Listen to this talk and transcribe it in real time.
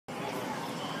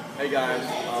Hey guys,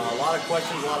 a lot of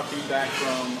questions, a lot of feedback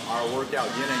from our workout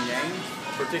Yin and Yang,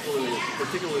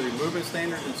 particularly movement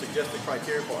standards and suggested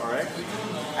criteria for RX.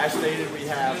 As stated, we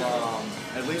have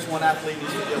at least one athlete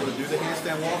needs to be able to do the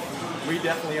handstand walk. We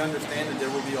definitely understand that there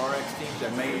will be RX teams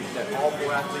that all 4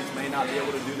 athletes may not be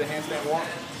able to do the handstand walk.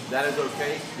 That is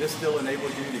okay. This still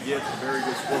enables you to get a very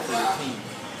good score for your team.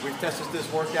 We've tested this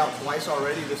workout twice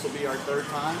already. This will be our 3rd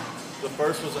time. The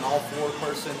first was an all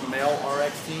 4-person male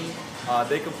RX team.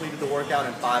 They completed the workout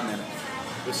in 5 minutes.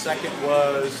 The second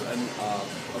was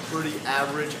a pretty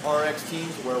average RX team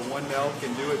where one male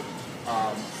can do it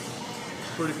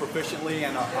pretty proficiently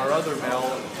and our other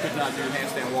male could not do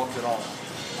handstand walks at all.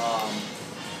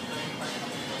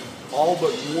 All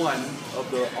but one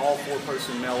of the all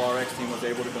 4-person male RX team was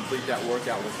able to complete that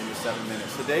workout within the 7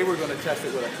 minutes. Today we're going to test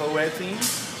it with a co-ed team.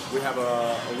 We have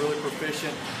a really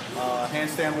proficient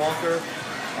handstand walker,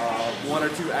 1 or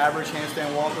 2 average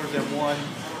handstand walkers, and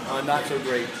 1 not so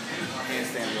great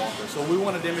handstand walker. So we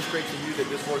want to demonstrate to you that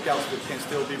this workout can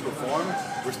still be performed.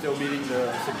 We're still meeting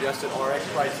the suggested RX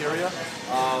criteria,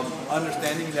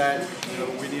 understanding that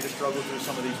we need to struggle through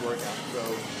some of these workouts. So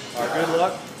good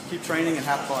luck, keep training, and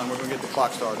have fun. We're going to get the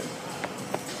clock started.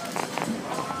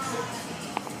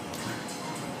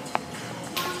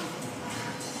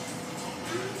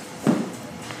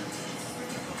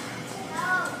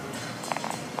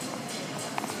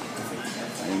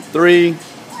 And 3.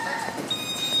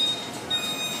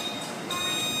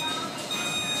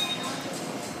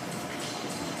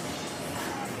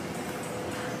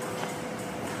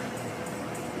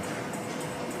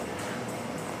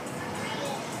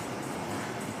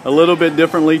 A little bit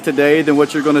differently today than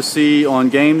what you're going to see on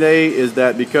game day is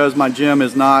that because my gym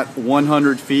is not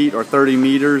 100 feet or 30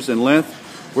 meters in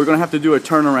length, we're going to have to do a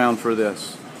turnaround for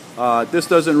this. This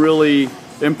doesn't really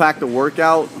impact the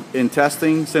workout in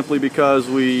testing simply because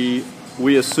we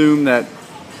assume that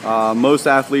most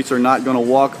athletes are not going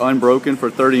to walk unbroken for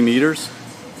 30 meters.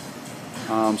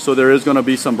 So there is going to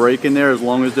be some break in there as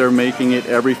long as they're making it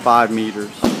every 5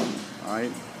 meters. All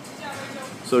right.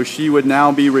 So she would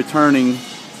now be returning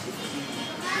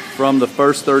from the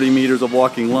first 30 meters of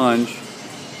walking lunge,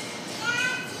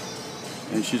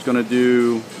 and she's going to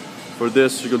do, for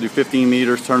this, she's going to do 15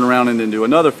 meters, turn around, and then do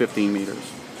another 15 meters.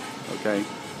 Okay.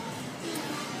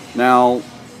 Now,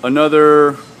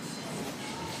 another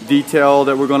detail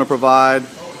that we're going to provide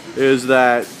is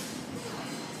that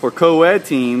for co-ed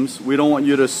teams, we don't want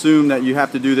you to assume that you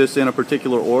have to do this in a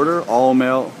particular order, all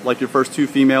male, like your first 2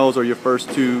 females or your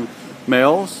first 2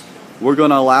 males. We're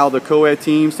going to allow the co-ed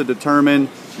teams to determine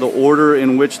the order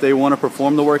in which they want to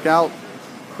perform the workout.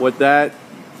 What that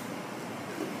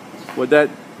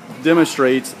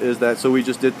demonstrates is that, so we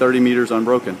just did 30 meters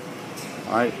unbroken.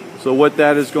 All right. So what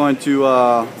that is going to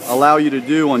allow you to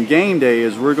do on game day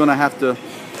is we're going to have to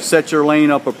set your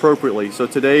lane up appropriately. So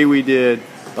today we did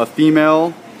a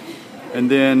female and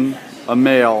then a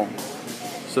male.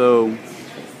 So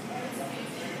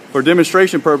for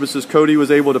demonstration purposes, Cody was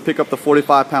able to pick up the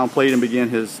 45-pound plate and begin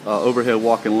his overhead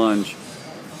walk and lunge.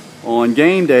 On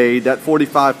game day, that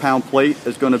 45-pound plate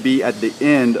is going to be at the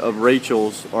end of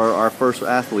Rachel's, or our first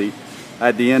athlete,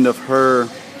 at the end of her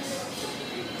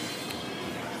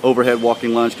overhead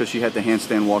walking lunge because she had the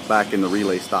handstand walk back in the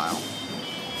relay style.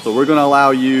 So we're going to allow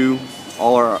you,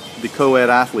 the co-ed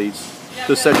athletes,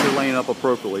 to set your lane up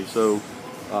appropriately. So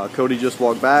Cody just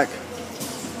walked back,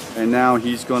 and now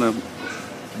he's going to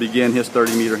begin his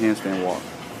 30-meter handstand walk.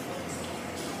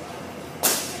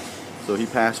 So he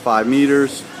passed 5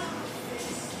 meters.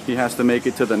 He has to make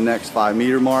it to the next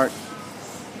 5-meter mark.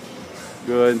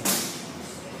 Good.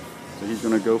 So he's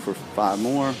going to go for 5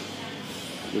 more,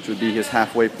 which would be his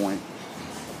halfway point.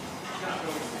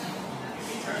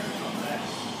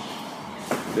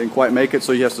 Didn't quite make it,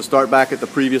 so he has to start back at the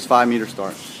previous 5-meter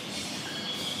start.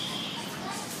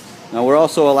 Now we're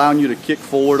also allowing you to kick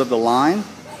forward of the line.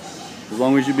 As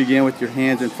long as you begin with your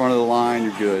hands in front of the line,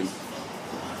 you're good.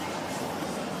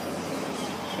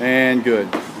 And good.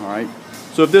 All right.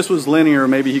 So if this was linear,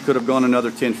 maybe he could have gone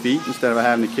another 10 feet instead of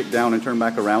having to kick down and turn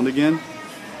back around again.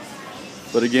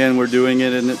 But again, we're doing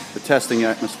it in the testing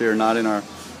atmosphere, not in our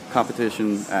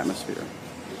competition atmosphere.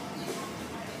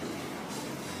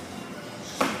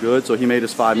 Good. So he made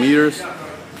his 5 meters.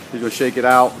 He's going to shake it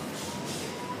out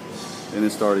and then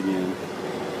start again.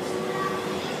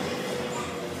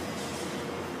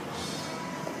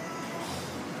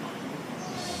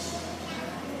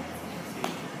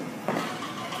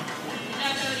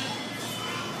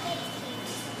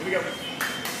 Here we go.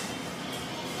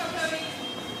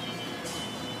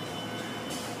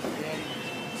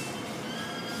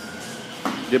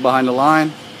 Get behind the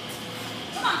line.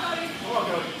 Come on, Cody. Come on,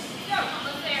 Cody. Go.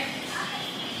 Almost there.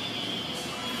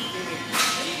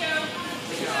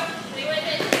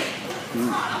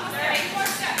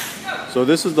 So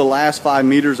this is the last 5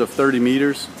 meters of 30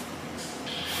 meters.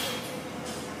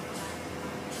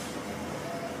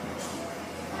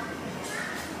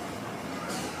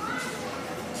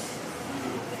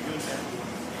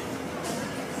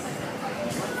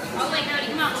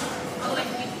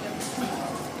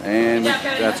 And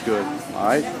that's good. All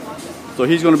right. So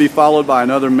he's going to be followed by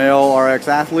another male RX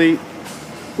athlete,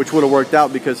 which would have worked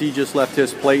out because he just left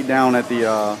his plate down at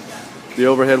the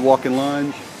overhead walking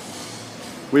lunge.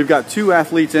 We've got 2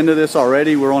 athletes into this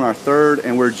already. We're on our 3rd,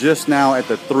 and we're just now at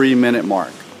the 3-minute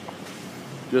mark.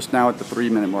 Just now at the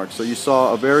 3-minute mark. So you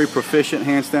saw a very proficient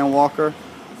handstand walker,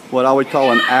 what I would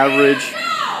call an average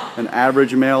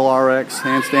male RX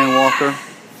handstand walker.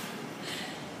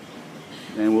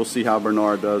 And we'll see how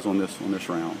Bernard does on this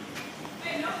round.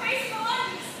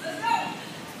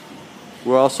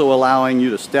 We're also allowing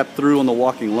you to step through on the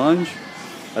walking lunge,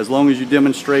 as long as you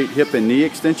demonstrate hip and knee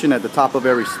extension at the top of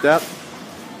every step.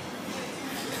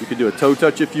 You can do a toe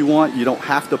touch if you want. You don't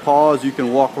have to pause. You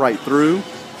can walk right through.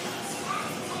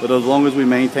 But as long as we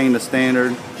maintain the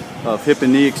standard of hip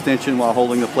and knee extension while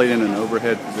holding the plate in an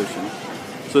overhead position.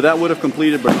 So that would have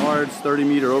completed Bernard's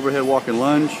 30-meter overhead walking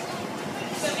lunge.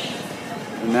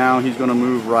 And now he's going to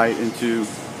move right into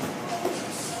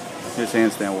his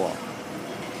handstand walk.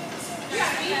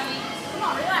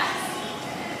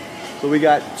 So we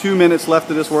got 2 minutes left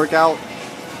of this workout.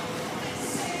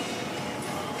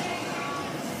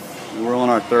 And we're on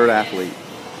our 3rd athlete.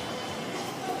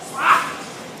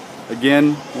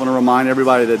 Again, I want to remind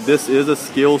everybody that this is a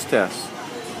skills test.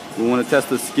 We want to test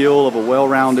the skill of a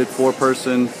well-rounded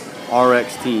 4-person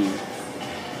RX team.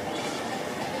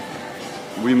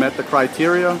 We met the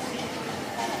criteria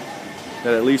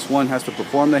that at least one has to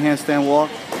perform the handstand walk.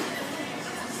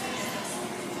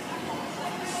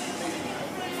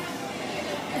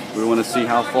 We want to see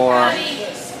how far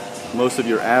most of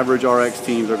your average RX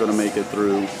teams are going to make it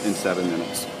through in 7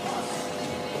 minutes.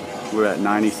 We're at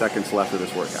 90 seconds left of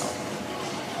this workout.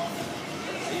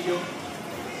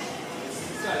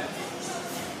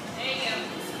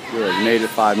 Good, made it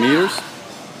 5 meters.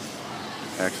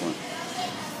 Excellent.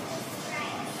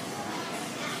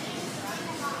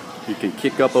 You can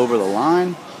kick up over the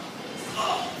line.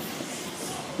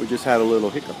 We just had a little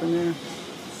hiccup in there.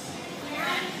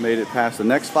 Made it past the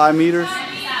next 5 meters.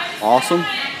 Awesome.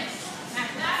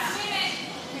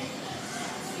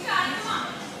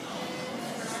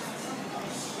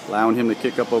 Allowing him to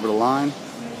kick up over the line.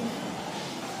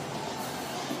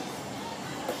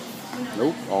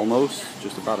 Nope, almost.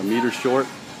 Just about a meter short.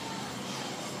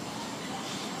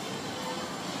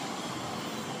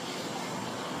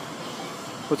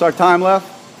 What's our time left?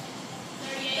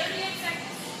 38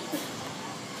 seconds.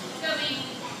 Go, B.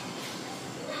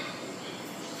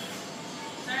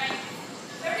 All right.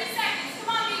 30 seconds.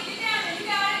 Come on, B. Get down there. You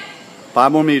got it.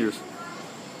 5 more meters.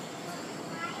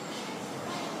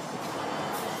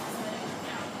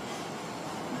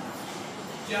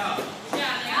 Good job.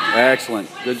 Excellent.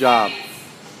 Good job.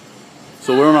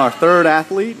 So we're on our 3rd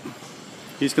athlete.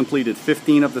 He's completed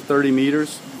 15 of the 30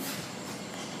 meters.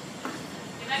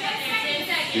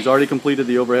 He's already completed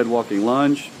the overhead walking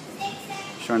lunge.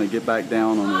 He's trying to get back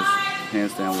down on his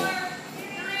handstand walk.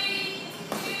 3,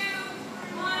 2,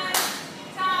 1,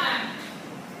 time.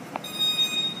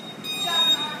 Good job,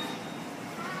 Bernard.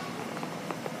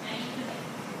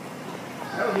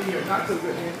 That'll be your not so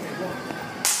good handstand walk.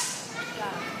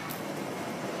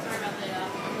 Sorry about that.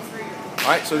 Almost for you. All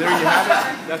right, so there you have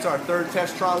it. That's our 3rd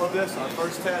test trial of this. Our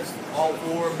first test, all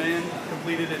 4 men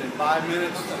completed it in 5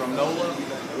 minutes from NOLA.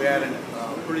 We had a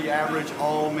pretty average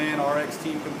all-men RX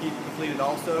team completed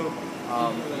also.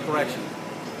 Correction,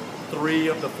 3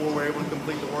 of the 4 were able to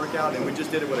complete the workout, and we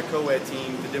just did it with a co-ed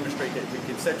team to demonstrate that you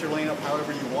can set your lane up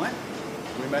however you want.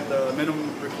 We met the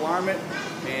minimum requirement,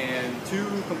 and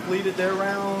 2 completed their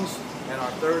rounds, and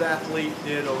our 3rd athlete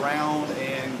did a round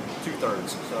and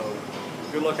 2/3. So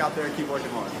good luck out there, keep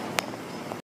working hard.